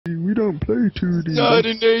don't play 2D. Not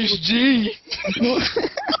in HG.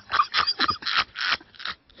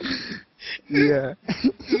 Yeah.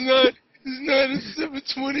 It's not in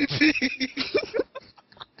 720p.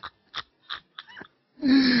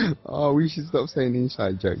 Oh, we should stop saying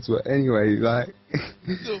inside jokes. But anyway, like,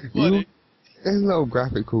 So funny. there's no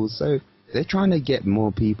graphical, so they're trying to get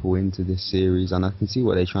more people into this series, and I can see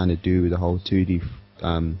what they're trying to do with the whole 2D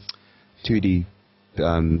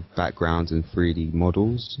backgrounds and 3D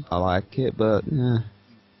models. I like it, but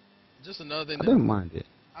Just another thing. I don't mind it.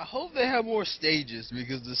 I hope they have more stages,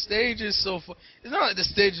 because the stages it's not like the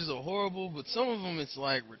stages are horrible, but some of them it's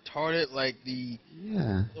like retarded, like the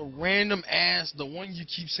random ass, the one you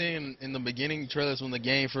keep seeing in the beginning trailers when the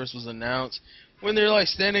game first was announced, when they're like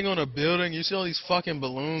standing on a building, you see all these fucking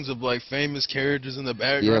balloons of like famous characters in the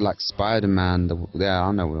background. Yeah, like Spider-Man. Yeah,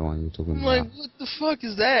 I know what one you're talking about. Like, what the fuck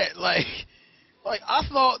is that? Like I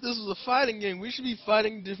thought this was a fighting game. We should be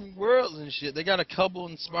fighting different worlds and shit. They got a couple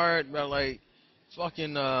inspired by like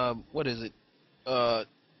fucking what is it? Not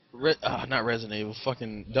Resident Evil,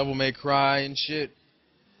 fucking Devil May Cry and shit.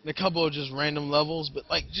 And a couple of just random levels, but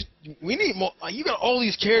like we need more. Like, you got all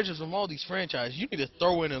these characters from all these franchises. You need to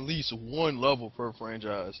throw in at least one level per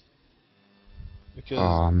franchise. Because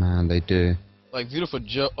oh man, they do. Like Beautiful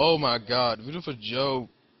Joe. Oh my God, Beautiful Joe.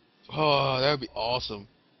 Oh, that would be awesome.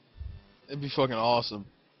 It'd be fucking awesome.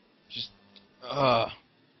 Just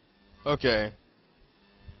okay.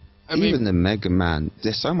 Even the Mega Man,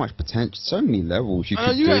 there's so much potential, so many levels you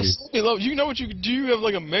could do. Have so many levels. You know what you could do? You have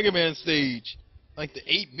like a Mega Man stage. Like the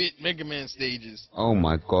 8-bit Mega Man stages. Oh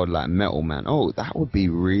my God, like Metal Man. Oh, that would be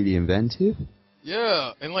really inventive.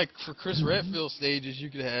 Yeah, and like for Chris Redfield stages, you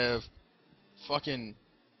could have fucking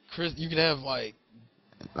you could have like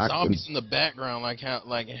zombies in the background, like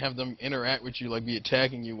have them interact with you, like be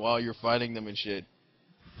attacking you while you're fighting them and shit.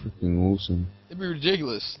 Freaking awesome. It'd be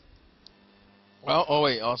ridiculous. Well, oh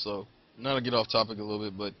wait, also, not to get off topic a little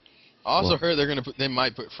bit, but I also heard they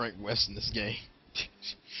might put Frank West in this game.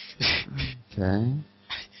 Okay.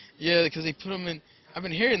 Yeah, because they put him in. I've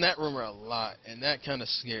been hearing that rumor a lot, and that kind of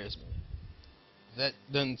scares me. That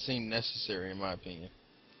doesn't seem necessary, in my opinion.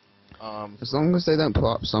 As long as they don't put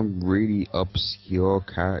up some really obscure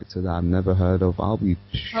character that I've never heard of, I'll be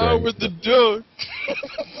straight. Howard the Duck.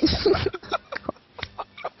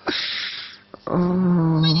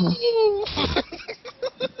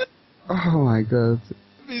 Oh my God.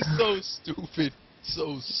 It'd be so stupid.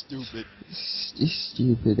 So stupid.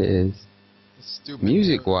 Stupid it is. Stupid.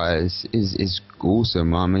 Music-wise, is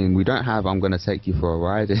awesome. I mean, we don't have "I'm Gonna Take You for a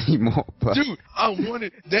Ride" anymore. But dude, I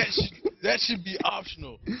wanted that. That should be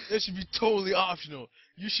optional. That should be totally optional.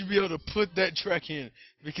 You should be able to put that track in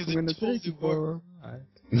because it totally works.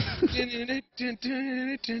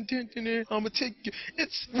 I'ma take you.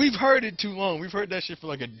 We've heard it too long. We've heard that shit for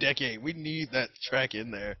like a decade. We need that track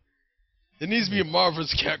in there. It needs to be a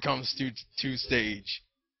Marvel's Capcom 2 stage.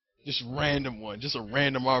 Just random one. Just a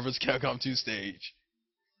random Marvel's Capcom 2 stage.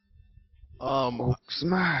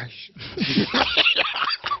 Smash!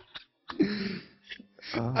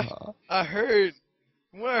 I heard...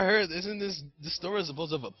 What I heard, isn't the story is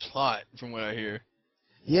supposed to have a plot, from what I hear.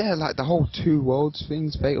 Yeah, like the whole Two Worlds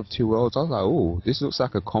things, Fate of Two Worlds. I was like, oh, this looks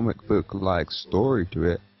like a comic book-like story to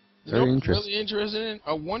it. Very interesting. Really interested in?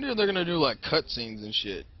 I wonder if they're gonna do like cutscenes and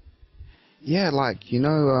shit. Yeah, like, you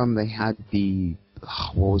know, they had the,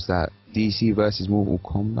 what was that? DC versus Mortal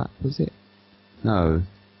Kombat, was it? No.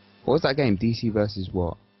 What was that game? DC versus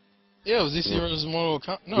what? Yeah, it was DC versus Mortal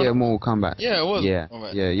Kombat. No, yeah, Mortal Kombat. Yeah, it was. Yeah,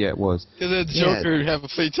 it was. Because the Joker have a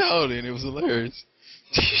fatality and it was hilarious.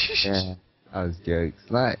 Yeah, that was jokes.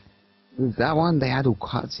 Like, with that one, they had all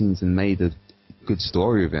cutscenes and made a good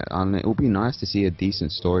story of it. And it would be nice to see a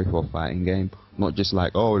decent story for a fighting game. Not just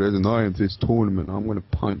like, oh, there's an eye in this tournament, I'm going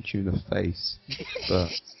to punch you in the face. But,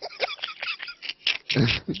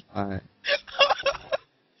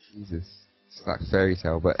 Jesus. It's like fairy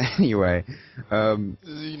tale, but anyway. Now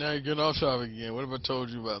you're getting off topic again. What have I told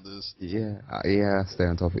you about this? Yeah, stay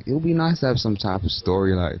on topic. It would be nice to have some type of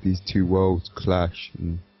story like these two worlds clash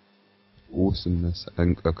and awesomeness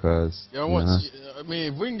occurs. Yeah, I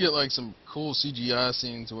mean, if we can get like some cool CGI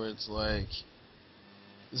scenes where it's like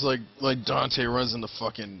Dante runs into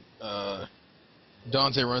fucking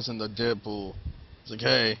Dante runs into Deadpool. It's like,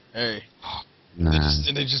 hey. Nah.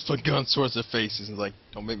 And they just put guns towards their faces and like,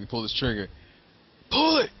 don't make me pull this trigger.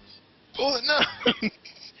 Pull it now.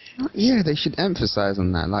 Yeah, they should emphasize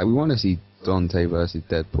on that. Like, we want to see Dante versus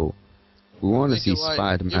Deadpool. We want to see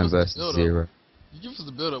Spider-Man versus Zero. You give us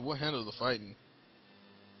the build-up. We'll handle the fighting.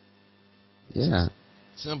 Yeah.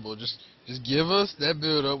 Simple. Just give us that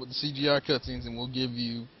build-up with the CGI cutscenes, and we'll give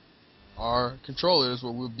you our controllers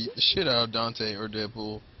where we'll beat the shit out of Dante or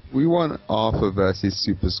Deadpool. We want Arthur versus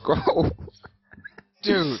Super Skrull.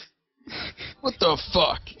 Dude, what the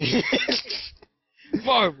fuck?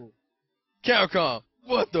 Marvel, Capcom,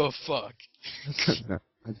 what the fuck?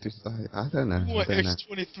 I don't know. You want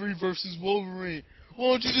X-23 versus Wolverine?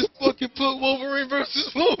 Why don't you just fucking put Wolverine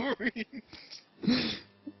versus Wolverine?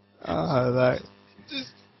 Like,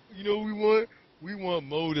 Just, you know what we want? We want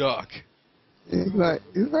MODOK. it's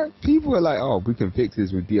like people are like, oh, we can fix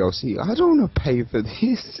this with DLC. I don't want to pay for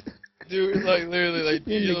this. Dude, it's like literally like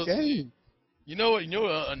in the DLC. game. You know what? You know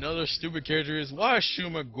what another stupid character is? Why is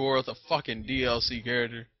Shuma Gorath a fucking DLC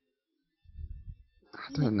character?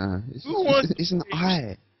 I don't know. It's an Who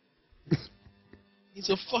eye. He's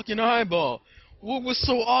a fucking eyeball. What was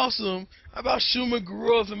so awesome about Shuma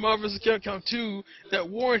Gorath in Marvel vs. Capcom 2 that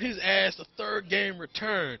warranted his ass a third game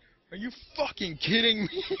return? Are you fucking kidding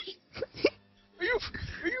me? Are you?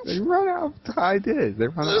 They run out of ideas. They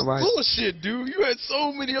run out That's of ideas. bullshit, dude. You had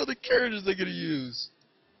so many other characters they could have used.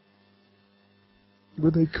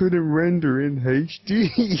 But they couldn't render in HD.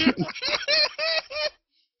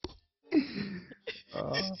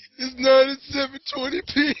 It's not in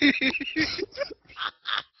 720p.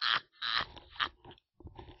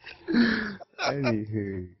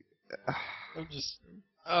 Anywho, I'm just.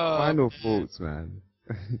 final thoughts, man.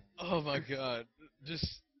 Oh my god.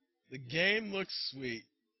 Just. The game looks sweet.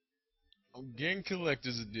 I'm getting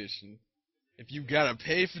collector's edition. If you gotta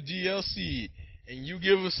pay for DLC, and you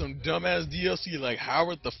give us some dumbass DLC like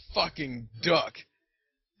Howard the fucking Duck,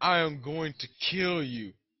 I am going to kill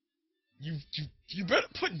you. You better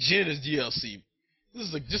put Jen as DLC.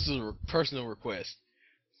 This is a personal request.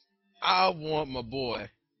 I want my boy.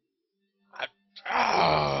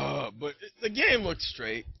 But the game looks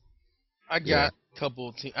straight. I got a couple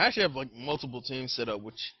of teams. I actually have like multiple teams set up,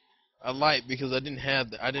 which I like because I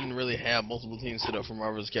didn't really have multiple teams set up for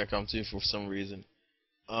Marvel vs. Capcom 2 for some reason.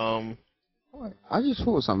 I just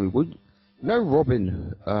thought of something. Would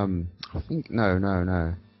Robin? I think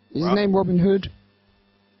no. Is his name Robin Hood?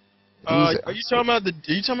 Are you talking about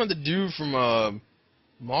the dude from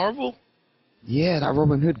Marvel? Yeah, that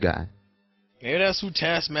Robin Hood guy. Maybe that's who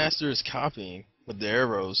Taskmaster is copying with the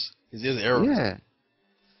arrows. He has arrows. Yeah.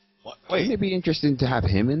 What? Wouldn't it be interesting to have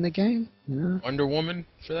him in the game? You know? Wonder Woman,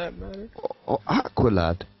 for that matter? Or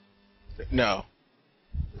Aqualad. No.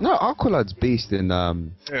 No, Aqualad's beast in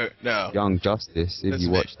No. Young Justice, if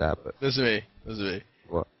you watch that. But Listen to me.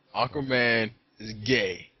 What? Aquaman is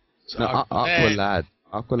gay. So No, Aqualad.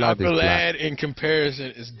 Aqualad is black. in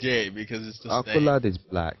comparison is gay because it's the same. Aqualad is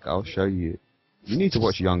black. I'll show you. You need to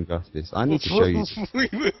watch Young Justice. I need to show you.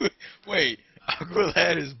 Wait.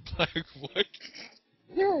 Aqualad is black. What?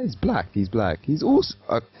 Yeah, he's black. He's black. He's also.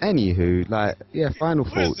 Anywho, like, yeah. Final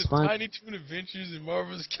What thoughts. is the Tiny Toon Adventures in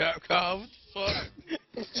Marvel's Capcom? What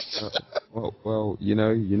the fuck? Well, you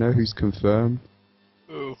know who's confirmed.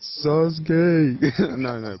 Who? Sasuke.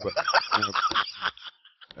 no, but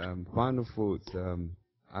final thoughts.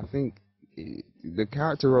 I think the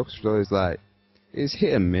character Rockstar is like, it's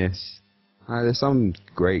hit and miss. There's some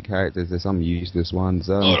great characters, there's some useless ones.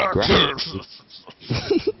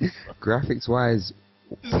 Graphics wise,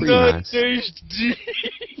 pretty nice. HD.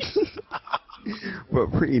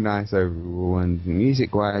 But pretty nice overall. And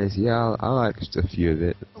music wise, yeah, I like a few of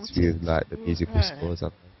it. A few of like the musical scores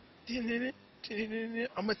up there.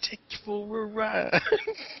 I'm gonna take you for a ride.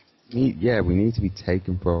 We need to be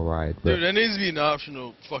taken for a ride. But Dude, that needs to be an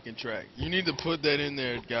optional fucking track. You need to put that in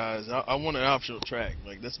there, guys. I want an optional track.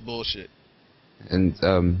 Like, that's bullshit. And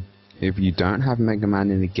if you don't have Mega Man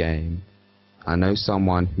in the game, I know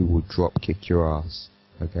someone who will drop kick your ass.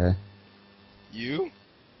 Okay? You?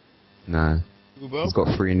 No. Ubo? He's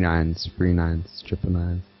got 3 9s, triple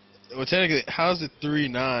 9s. Well, technically, how's it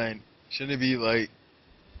 3-9? Shouldn't it be like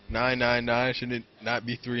 999? Shouldn't it not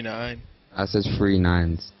be 3-9? That says 3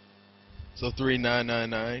 9s. So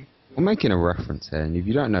 3999. I'm making a reference here, and if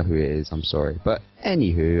you don't know who it is, I'm sorry. But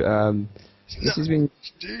anywho, this has been.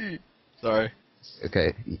 Dude. Sorry.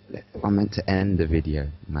 Okay, I meant to end the video,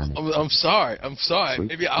 man. I'm sorry.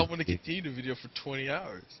 Maybe I want to continue the video for 20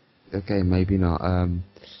 hours. Okay, maybe not.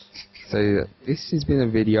 So this has been a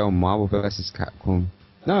video on Marvel vs. Capcom.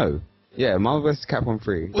 No, yeah, Marvel vs. Capcom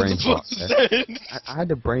 3. What brain the fart. fuck is that? I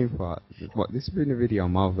had a brain fart. What? This has been a video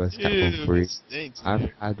on Marvel vs. Capcom 3. Stinks,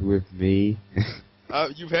 I've had with me.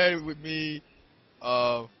 You've had it with me.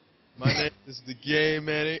 My name is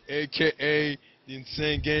thegamemanic, aka the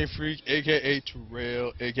Insane Game Freak, aka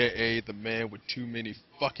Terrell, aka the man with too many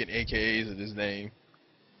fucking AKAs in his name.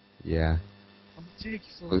 Yeah. I'm gonna take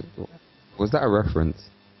you for Was that a reference?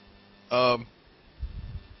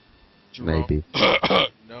 Jerome. Maybe.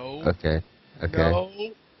 No. Okay. No.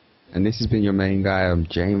 And this has been your main guy,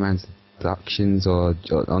 J-Man's Productions, or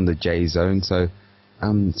on the J Zone. So,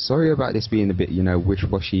 sorry about this being a bit,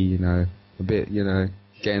 wish-washy, a bit,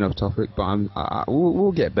 getting off topic. But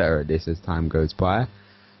we'll get better at this as time goes by.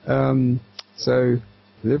 So,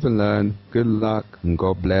 live and learn. Good luck and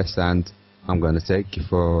God bless. And I'm gonna take you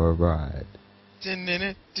for a ride.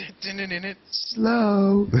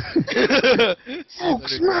 Slow. Hulk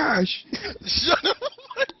smash. Shut up.